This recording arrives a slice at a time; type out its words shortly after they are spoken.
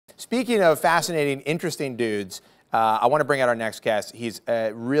Speaking of fascinating, interesting dudes, I want to bring out our next guest. He's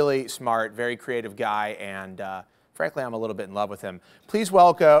a really smart, very creative guy, and frankly, I'm a little bit in love with him. Please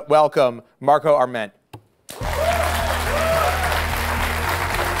welcome Marco Arment.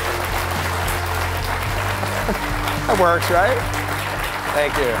 That works, right?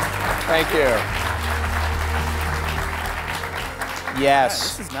 Thank you. Thank you.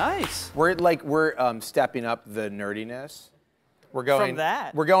 Yes. This is nice. We're stepping up the nerdiness. We're going from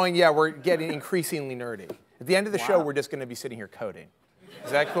that. We're getting increasingly nerdy. At the end of the show, we're just going to be sitting here coding.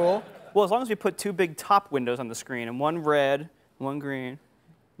 Is that cool? Well, as long as we put two big top windows on the screen, and one red, one green.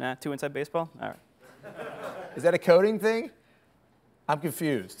 Nah, two inside baseball? All right. Is that a coding thing? I'm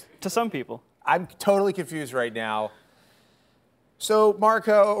confused. To some people. I'm totally confused right now. So,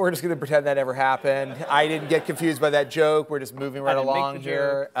 Marco, we're just going to pretend that never happened. I didn't get confused by that joke. We're just moving right along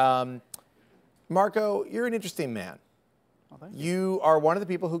here. Marco, you're an interesting man. Oh, thank you. You are one of the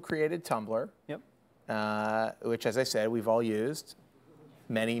people who created Tumblr. Yep. Which, as I said, we've all used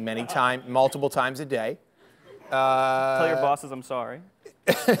many times, multiple times a day. Tell your bosses I'm sorry.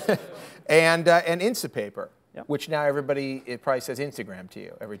 and Instapaper, yep. Which now everybody, it probably says Instagram to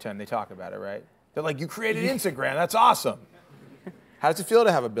you every time they talk about it, right? They're like, you created Instagram, that's awesome. How does it feel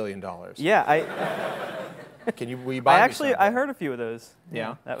to have $1 billion? Yeah, will you buy me something? I heard a few of those.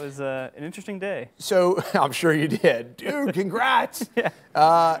 Yeah. That was an interesting day. So, I'm sure you did. Dude, congrats. Yeah.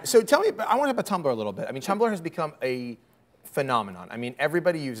 So tell me, I want to talk about Tumblr a little bit. I mean, Tumblr has become a phenomenon. I mean,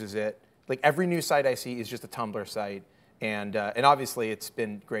 everybody uses it. Like, every news site I see is just a Tumblr site. And obviously, it's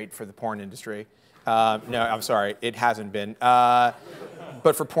been great for the porn industry. No, I'm sorry, it hasn't been.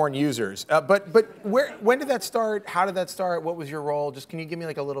 But for porn users. But when did that start? How did that start? What was your role? Just can you give me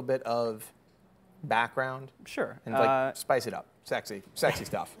like a little bit of background? Sure. And like spice it up. Sexy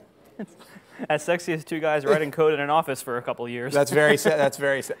stuff. As sexy as two guys writing code in an office for a couple of years. That's very sad.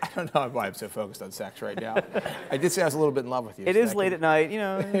 I don't know why I'm so focused on sex right now. I did say I was a little bit in love with you. It is late at night, you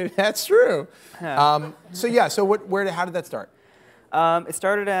know. That's true. Yeah. So how did that start? It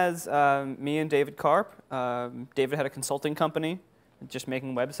started as me and David Karp. David had a consulting company, just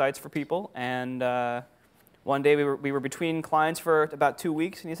making websites for people. And one day we were between clients for about 2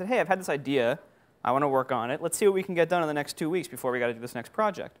 weeks, and he said, "Hey, I've had this idea. I want to work on it. Let's see what we can get done in the next 2 weeks before we got to do this next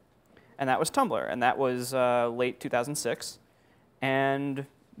project." And that was Tumblr, and that was late 2006. And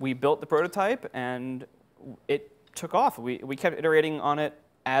we built the prototype, and it took off. We kept iterating on it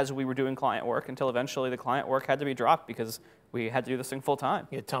as we were doing client work until eventually the client work had to be dropped because we had to do this thing full time.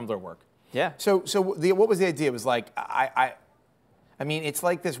 You had Tumblr work. Yeah. So what was the idea? It was like, I mean, it's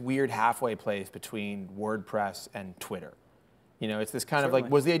like this weird halfway place between WordPress and Twitter. You know, it's this kind of like,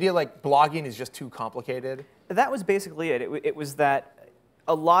 was the idea like blogging is just too complicated? That was basically it. It was that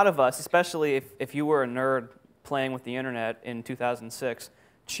a lot of us, especially if you were a nerd playing with the internet in 2006,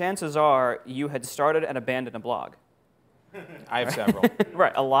 chances are you had started and abandoned a blog. I have several.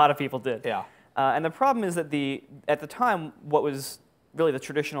 Right, a lot of people did. Yeah. And the problem is that at the time, what was really the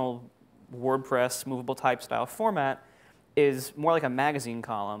traditional WordPress movable type style format is more like a magazine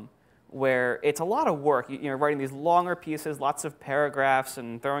column, where it's a lot of work. You're writing these longer pieces, lots of paragraphs,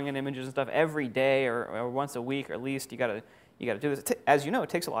 and throwing in images and stuff every day or once a week, or at least you got to do this. As you know, it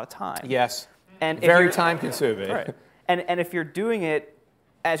takes a lot of time. Yes. And very time consuming. Right. And if you're doing it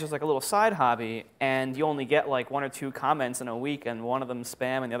as just like a little side hobby, and you only get like 1 or 2 comments in a week, and one of them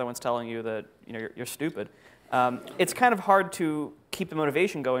spam, and the other one's telling you that you're stupid, it's kind of hard to keep the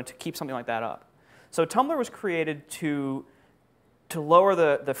motivation going to keep something like that up. So Tumblr was created to lower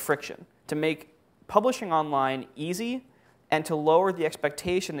the friction, to make publishing online easy, and to lower the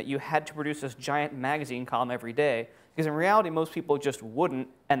expectation that you had to produce this giant magazine column every day, because in reality, most people just wouldn't,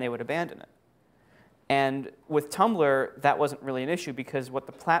 and they would abandon it. And with Tumblr, that wasn't really an issue, because what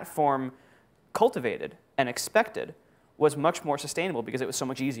the platform cultivated and expected was much more sustainable because it was so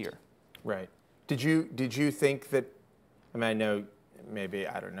much easier. Right. Did you think that, I mean, I know maybe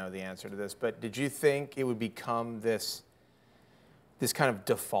I don't know the answer to this, but did you think it would become this kind of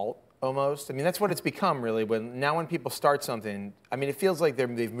default almost? I mean, that's what it's become really. When people start something, I mean, it feels like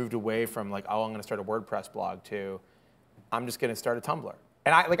they've moved away from like, oh, I'm going to start a WordPress blog to, I'm just going to start a Tumblr.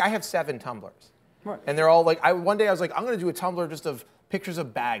 And I have 7 Tumblrs. Right. And they're all like, one day I was like, I'm going to do a Tumblr just of pictures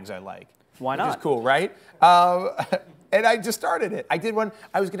of bags I like. Why not? Which is cool, right? And I just started it. I did one.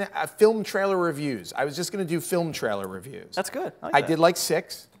 I was going to film trailer reviews. I was just going to do film trailer reviews. That's good. I did like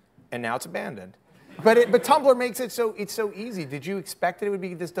 6, and now it's abandoned. But Tumblr makes it so easy. Did you expect that it would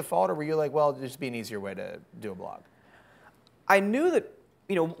be this default, or were you like, well, it'd just be an easier way to do a blog? I knew that,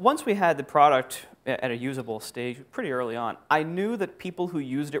 once we had the product at a usable stage pretty early on, I knew that people who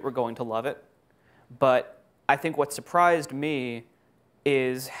used it were going to love it. But I think what surprised me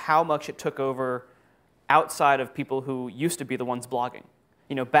is how much it took over outside of people who used to be the ones blogging.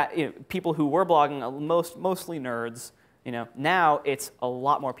 People who were blogging, mostly nerds. Now it's a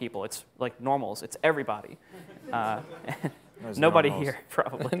lot more people. It's like normals. It's everybody. Nobody normals. Here,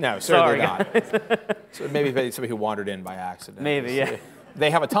 probably. No, certainly Sorry, not. So maybe somebody who wandered in by accident. Maybe, yeah. They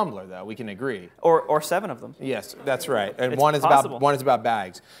have a Tumblr, though. We can agree. Or 7 of them. Yes, that's right. And It's one is possible. about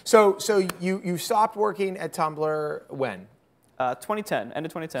bags. So you stopped working at Tumblr when? 2010, end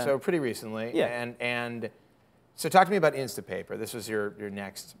of 2010. So pretty recently. Yeah. And so talk to me about Instapaper. This was your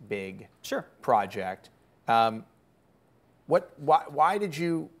next big project. Where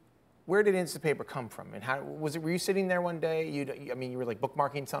did Instapaper come from? And how were you sitting there one day? You were like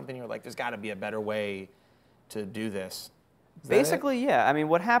bookmarking something. You were like, there's got to be a better way to do this. Basically, yeah. I mean,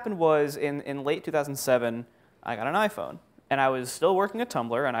 what happened was in late 2007, I got an iPhone, and I was still working at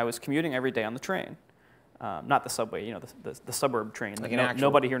Tumblr, and I was commuting every day on the train. Not the subway, the suburb train that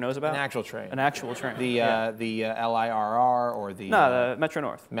nobody here knows about. An actual train. An actual train. The LIRR or the... No, the Metro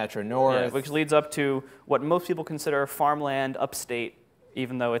North. Metro North. Yeah, which leads up to what most people consider farmland upstate,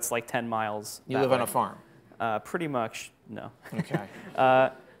 even though it's like 10 miles. You live on a farm? Pretty much, no. Okay.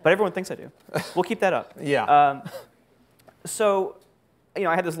 But everyone thinks I do. We'll keep that up. Yeah. So,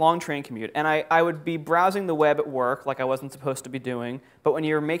 I had this long train commute, and I would be browsing the web at work like I wasn't supposed to be doing, but when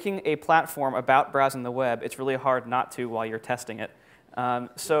you're making a platform about browsing the web, it's really hard not to while you're testing it.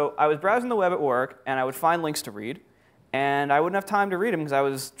 So I was browsing the web at work, and I would find links to read, and I wouldn't have time to read them because I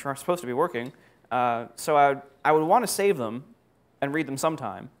was supposed to be working. So I would want to save them and read them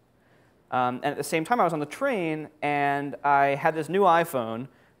sometime. And at the same time, I was on the train, and I had this new iPhone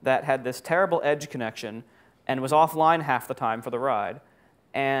that had this terrible Edge connection and was offline half the time for the ride.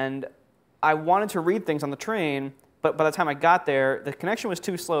 And I wanted to read things on the train, but by the time I got there, the connection was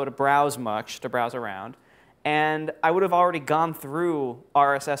too slow to browse around. And I would have already gone through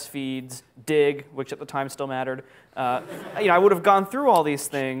RSS feeds, Dig, which at the time still mattered. I would have gone through all these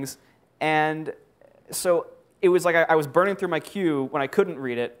things. And so it was like I was burning through my queue when I couldn't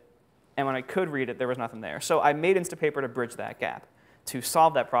read it. And when I could read it, there was nothing there. So I made Instapaper to bridge that gap, to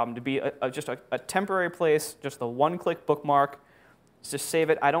solve that problem, to be just a temporary place, just the one-click bookmark. Just save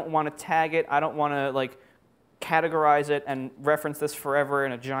it. I don't want to tag it. I don't want to categorize it and reference this forever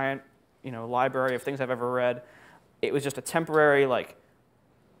in a giant library of things I've ever read. It was just a temporary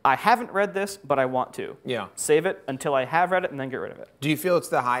I haven't read this, but I want to. Yeah. Save it until I have read it and then get rid of it. Do you feel it's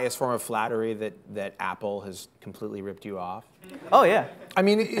the highest form of flattery that Apple has completely ripped you off? Oh yeah. I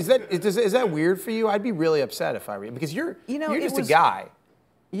mean, is that weird for you? I'd be really upset if I read, because you're just a guy.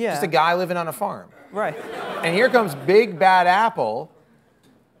 Yeah. Just a guy living on a farm. Right. And here comes big bad Apple,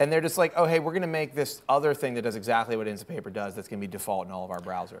 and they're just like, oh, hey, we're going to make this other thing that does exactly what Instapaper does that's going to be default in all of our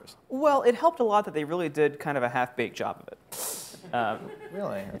browsers. Well, it helped a lot that they really did kind of a half-baked job of it.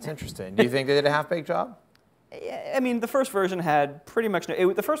 Really? That's interesting. Do you think they did a half-baked job? I mean, the first version had pretty much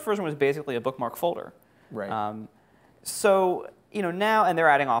the first version was basically a bookmark folder. Right. So, now, and they're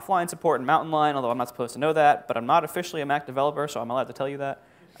adding offline support and Mountain Lion, although I'm not supposed to know that, but I'm not officially a Mac developer, so I'm allowed to tell you that.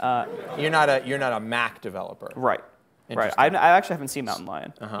 You're not a Mac developer. Right. Right. I actually haven't seen Mountain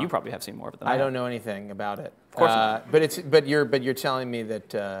Lion. Uh-huh. You probably have seen more of it than I don't know anything about it. Of course not. But you're telling me that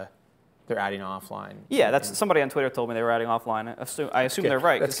they're adding offline. Yeah, that's somebody on Twitter told me they were adding offline. I assume they're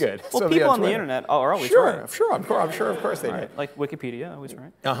right. That's good. Well, Somebody people on the Twitter. internet are always sure, right. Sure, I'm sure, of course they do. Right. Like Wikipedia, always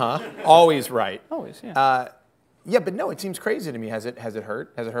right. Always right. Always, yeah. Yeah, but no, it seems crazy to me. Has it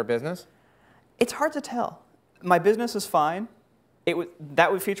hurt? Has it hurt business? It's hard to tell. My business is fine.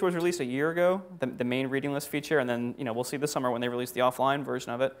 That feature was released a year ago, the main reading list feature, and then we'll see this summer when they release the offline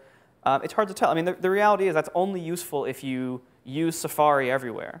version of it. It's hard to tell. I mean, the reality is that's only useful if you use Safari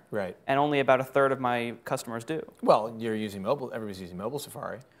everywhere. Right. And only about a third of my customers do. Well, you're using mobile. Everybody's using mobile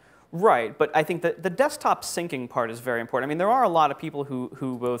Safari. Right, but I think that the desktop syncing part is very important. I mean, there are a lot of people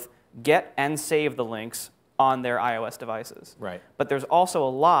who both get and save the links on their iOS devices. Right. But there's also a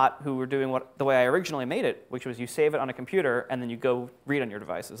lot who are doing the way I originally made it, which was you save it on a computer and then you go read on your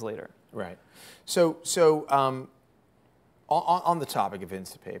devices later. Right. So on the topic of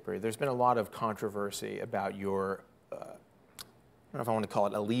Instapaper, there's been a lot of controversy about your, I don't know if I want to call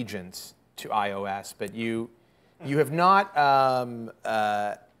it allegiance to iOS, but you have not,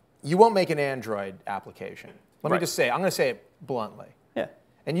 you won't make an Android application. Let me just say, I'm going to say it bluntly. Yeah.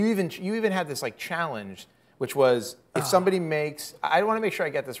 And you even had this challenge, which was if somebody makes, I want to make sure I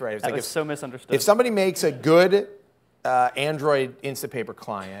get this right. That was so misunderstood. If somebody makes a good Android Instapaper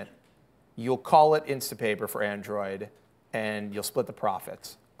client, you'll call it Instapaper for Android, and you'll split the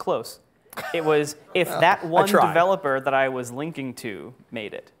profits. Close. It was if that one developer that I was linking to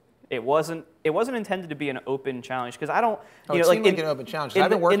made it. It wasn't intended to be an open challenge because I don't. Oh, it seemed like an open challenge. I've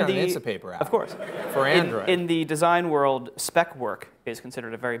been working on an Instapaper app. Of course. For Android. In the design world, spec work is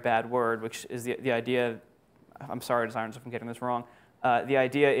considered a very bad word, which is the idea. I'm sorry, designers, if I'm getting this wrong. The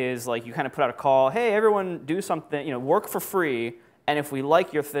idea is like you kind of put out a call. Hey, everyone, do something. Work for free. And if we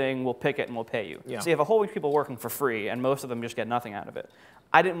like your thing, we'll pick it and we'll pay you. Yeah. So you have a whole bunch of people working for free, and most of them just get nothing out of it.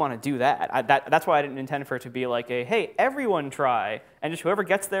 I didn't want to do that. That's why I didn't intend for it to be like a, hey, everyone try, and just whoever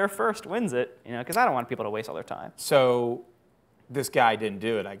gets there first wins it. Because I don't want people to waste all their time. So this guy didn't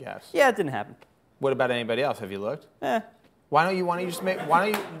do it, I guess. Yeah, it didn't happen. What about anybody else? Have you looked? Why don't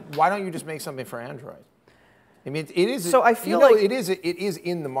you just make something for Android? I mean, it is. So I feel like it is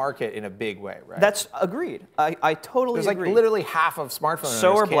in the market in a big way, right? That's agreed. I totally agree. There's like literally half of smartphones.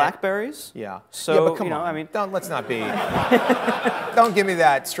 So are Blackberries. Yeah. So yeah, but come on. I mean, let's not be. Don't give me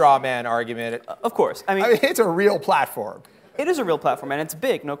that straw man argument. Of course. I mean, it's a real platform. It is a real platform, and it's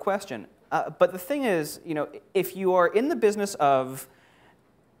big, no question. But the thing is, if you are in the business of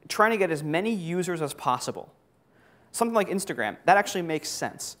trying to get as many users as possible, something like Instagram, that actually makes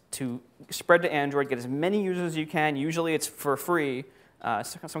sense to spread to Android, get as many users as you can. Usually it's for free,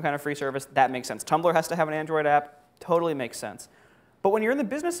 some kind of free service. That makes sense. Tumblr has to have an Android app. Totally makes sense. But when you're in the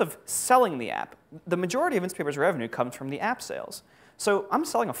business of selling the app, the majority of Instapaper's revenue comes from the app sales. So I'm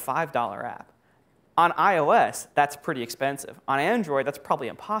selling a $5 app. On iOS, that's pretty expensive. On Android, that's probably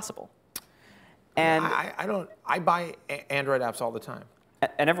impossible. And I buy Android apps all the time.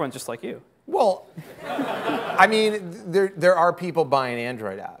 And everyone's just like you. Well, I mean, there are people buying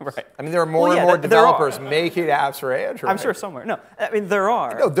Android apps. Right. I mean, there are more and more developers making apps for Android. I'm sure somewhere. No, I mean, there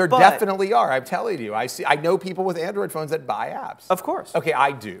are. No, there definitely are. I'm telling you. I know people with Android phones that buy apps. Of course. Okay,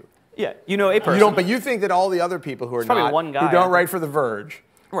 I do. Yeah, you know a person. You don't, but you think that all the other people who are not, one guy who don't write for The Verge,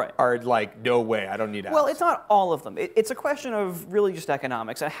 right, are like, no way, I don't need apps. Well, it's not all of them. It's a question of really just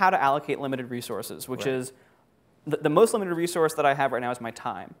economics and how to allocate limited resources, which is the most limited resource that I have right now is my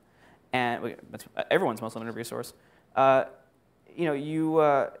time. And that's everyone's most limited resource. I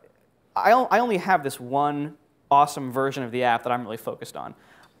only have this one awesome version of the app that I'm really focused on.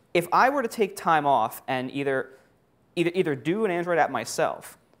 If I were to take time off and either do an Android app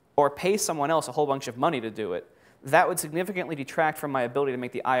myself or pay someone else a whole bunch of money to do it, that would significantly detract from my ability to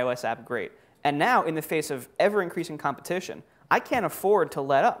make the iOS app great. And now, in the face of ever-increasing competition, I can't afford to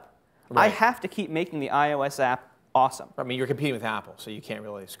let up. Right. I have to keep making the iOS app awesome. I mean, you're competing with Apple, so you can't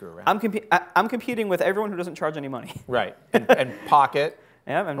really screw around. I'm competing with everyone who doesn't charge any money. Right, and Pocket.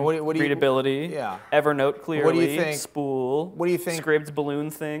 Yeah, and readability. Yeah. Evernote clearly. What do you think? Spool. What do you think? Scribd's balloon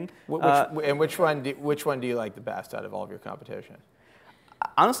thing. Which one do you like the best out of all of your competition?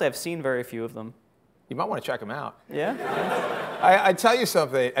 Honestly, I've seen very few of them. You might want to check them out. Yeah. I tell you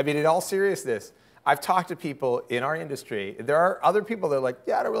something. I mean, in all seriousness, I've talked to people in our industry. There are other people that are like,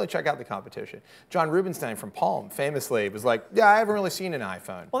 yeah, I don't really check out the competition. John Rubinstein from Palm famously was like, yeah, I haven't really seen an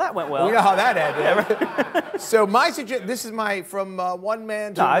iPhone. Well, that went well. We know how that ended. So my suggestion, this is from one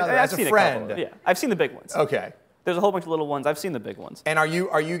man to another as a friend. Yeah, I've seen the big ones. Okay. There's a whole bunch of little ones. I've seen the big ones. And are you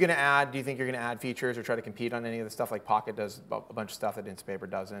going to add? Do you think you're going to add features or try to compete on any of the stuff like Pocket does a bunch of stuff that Instapaper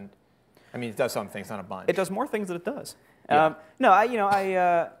doesn't? I mean, it does some things, not a bunch. It does more things than it does. Yeah. No,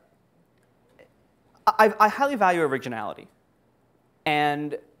 I highly value originality,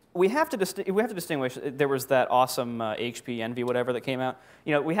 and we have to distinguish. There was that awesome HP Envy, whatever, that came out.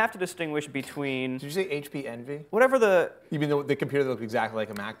 We have to distinguish between. Did you say HP Envy? Whatever the. You mean the computer that looked exactly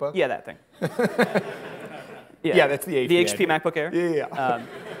like a MacBook? Yeah, that thing. Yeah, that's the HP. The HP MacBook Air. Yeah.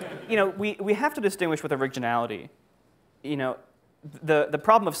 We have to distinguish with originality. The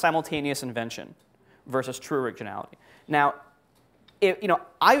problem of simultaneous invention versus true originality. Now,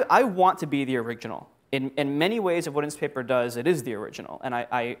 I want to be the original. In many ways of what Instapaper does, it is the original. And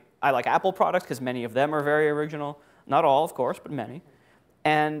I like Apple products because many of them are very original. Not all, of course, but many.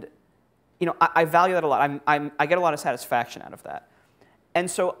 And I value that a lot. I get a lot of satisfaction out of that. And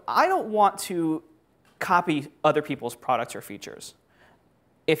so I don't want to copy other people's products or features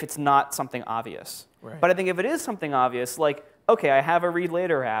if it's not something obvious. Right. But I think if it is something obvious, like, okay, I have a Read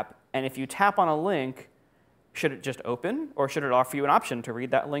Later app, and if you tap on a link, should it just open, or should it offer you an option to read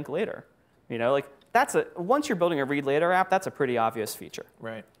that link later? Once you're building a Read Later app, that's a pretty obvious feature.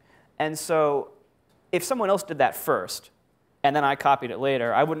 Right. And so if someone else did that first, and then I copied it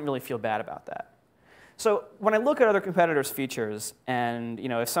later, I wouldn't really feel bad about that. So when I look at other competitors' features, and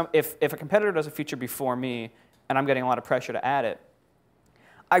if a competitor does a feature before me, and I'm getting a lot of pressure to add it,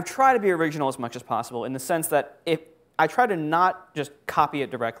 I try to be original as much as possible in the sense that I try to not just copy it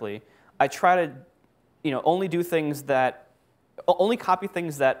directly. I try to only copy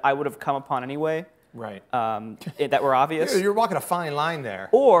things that I would have come upon anyway, Right. That were obvious. You're walking a fine line there.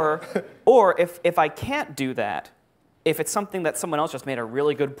 Or if I can't do that, if it's something that someone else just made a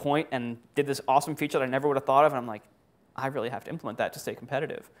really good point and did this awesome feature that I never would have thought of, and I'm like, I really have to implement that to stay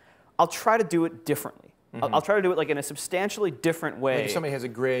competitive, I'll try to do it differently. I'll try to do it like in a substantially different way. Like if somebody has a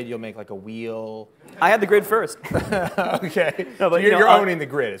grid, you'll make like a wheel. I had the grid first. Okay. No, but, so you're owning the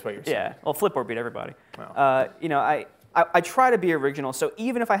grid, is what you're saying. Yeah. Well, Flipboard beat everybody. Wow. I try to be original. So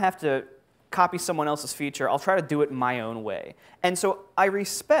even if I have to copy someone else's feature, I'll try to do it my own way. And so I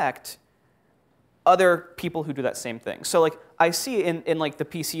respect other people who do that same thing. So like I see in like the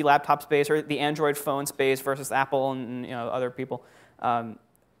PC laptop space or the Android phone space versus Apple and other people.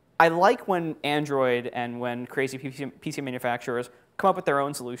 I like when Android and when crazy PC manufacturers come up with their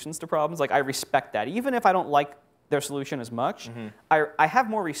own solutions to problems. Like I respect that. Even if I don't like their solution as much, I have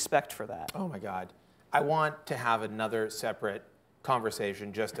more respect for that. Oh my God. I want to have another separate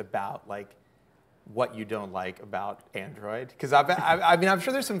conversation just about like what you don't like about Android. Because I mean, I'm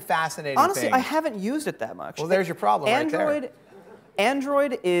sure there's some fascinating Honestly, things. I haven't used it that much. Well, there's your problem right there.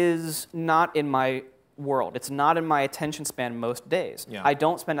 Android is not in my world. It's not in my attention span most days. Yeah. I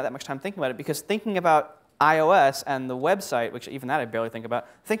don't spend that much time thinking about it because thinking about iOS and the website, which even that I barely think about,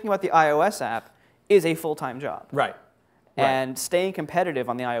 thinking about the iOS app is a full-time job. Right. And staying competitive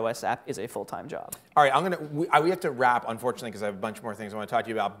on the iOS app is a full-time job. All right, we have to wrap, unfortunately, because I have a bunch more things I want to talk to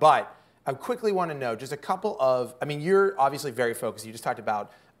you about. But I quickly want to know just a couple of, I mean, you're obviously very focused. You just talked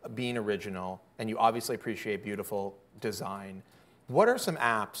about being original, and you obviously appreciate beautiful design. What are some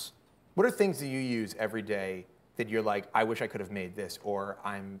apps, what are things that you use every day that you're like, I wish I could have made this, or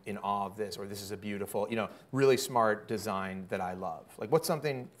I'm in awe of this, or this is a beautiful, really smart design that I love? Like, what's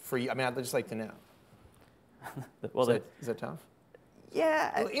something for you? I mean, I'd just like to know. Well, is that tough?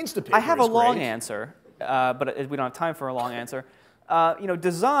 Yeah. Well, Instapaper I have a is long great. answer, but we don't have time for a long answer.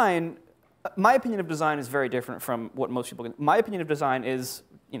 Design, my opinion of design is very different from what most people. My opinion of design is,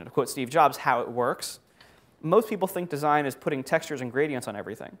 to quote Steve Jobs, how it works. Most people think design is putting textures and gradients on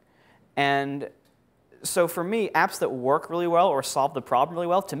everything. And so for me, apps that work really well or solve the problem really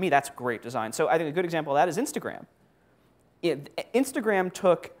well, to me, that's great design. So I think a good example of that is Instagram. Instagram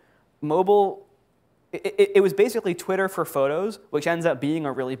took mobile. It was basically Twitter for photos, which ends up being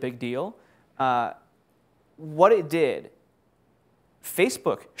a really big deal. What it did,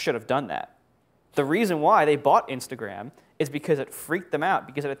 Facebook should have done that. The reason why they bought Instagram is because it freaked them out,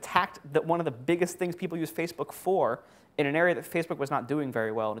 because it attacked one of the biggest things people use Facebook for in an area that Facebook was not doing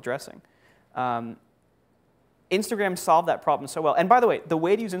very well in addressing. Instagram solved that problem so well. And by the way, the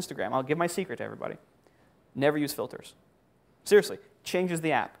way to use Instagram, I'll give my secret to everybody. Never use filters. Seriously, changes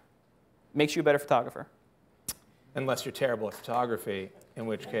the app. Makes you a better photographer. Unless you're terrible at photography, in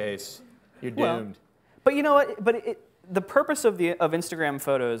which case you're doomed. Well, but you know what? But the purpose of Instagram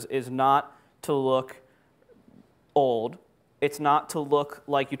photos is not to look old. It's not to look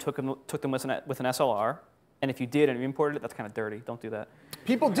like you took them with an SLR. And if you did and you imported it, that's kind of dirty. Don't do that.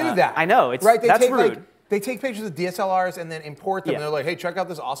 People do that. I know. It's right. That's rude. They take pictures of DSLRs and then import them. Yeah. And they're like, hey, check out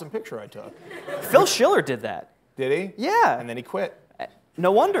this awesome picture I took. Phil Schiller did that. Did he? Yeah. And then he quit.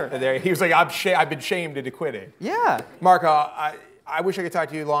 No wonder. And there, he was like, I've been shamed into quitting. Yeah. Mark, I wish I could talk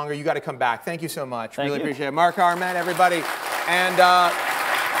to you longer. You got to come back. Thank you so much. Thank really you. appreciate it. Mark Arment, everybody. And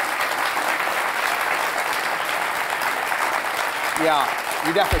yeah,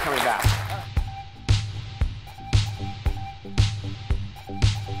 you're definitely coming back.